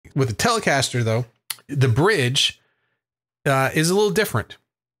With the Telecaster, though, the bridge is a little different.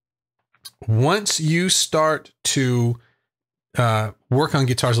 Once you start to work on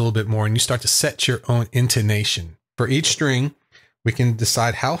guitars a little bit more and you start to set your own intonation for each string, we can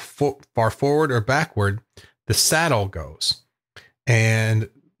decide how far forward or backward the saddle goes. And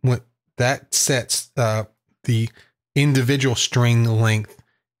when that sets the individual string length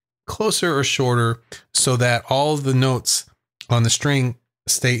closer or shorter so that all the notes on the string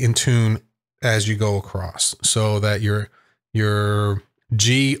stay in tune as you go across, so that your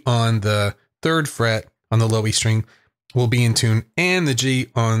G on the 3rd fret on the low E string will be in tune, and the G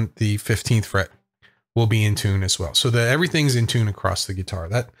on the 15th fret will be in tune as well, so that everything's in tune across the guitar.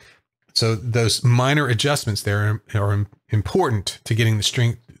 So those minor adjustments there are important to getting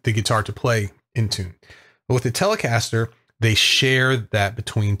the guitar to play in tune. But with the Telecaster, they share that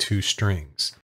between 2 strings.